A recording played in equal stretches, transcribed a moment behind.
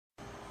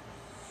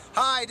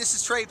Hi, this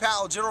is Trey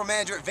Powell, General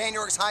Manager at Vann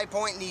High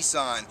Point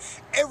Nissan.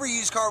 Every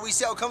used car we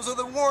sell comes with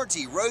a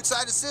warranty,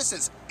 roadside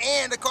assistance,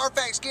 and a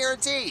Carfax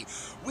guarantee.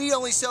 We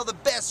only sell the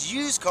best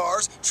used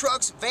cars,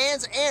 trucks,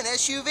 vans, and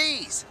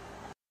SUVs.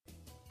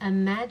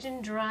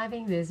 Imagine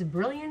driving this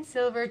brilliant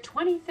silver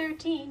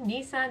 2013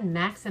 Nissan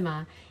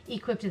Maxima,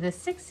 equipped with a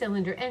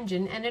 6-cylinder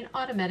engine and an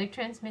automatic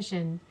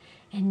transmission.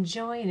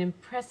 Enjoy an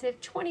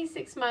impressive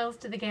 26 miles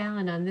to the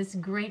gallon on this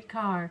great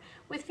car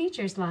with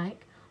features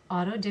like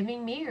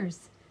auto-dimming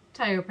mirrors,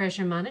 tire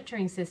pressure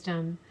monitoring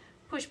system,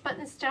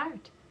 push-button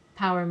start,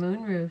 power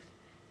moonroof,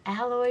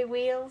 alloy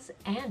wheels,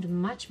 and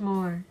much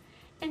more.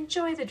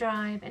 Enjoy the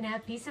drive and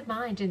have peace of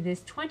mind in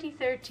this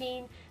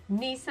 2013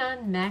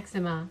 Nissan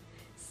Maxima.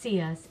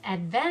 See us at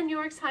Vann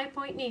High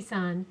Point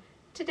Nissan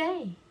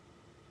today.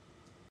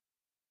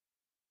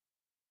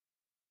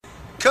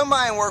 Come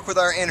by and work with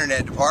our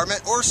internet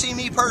department or see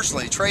me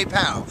personally, Trey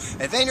Powell.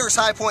 At Vann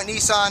High Point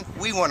Nissan,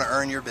 we want to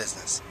earn your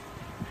business.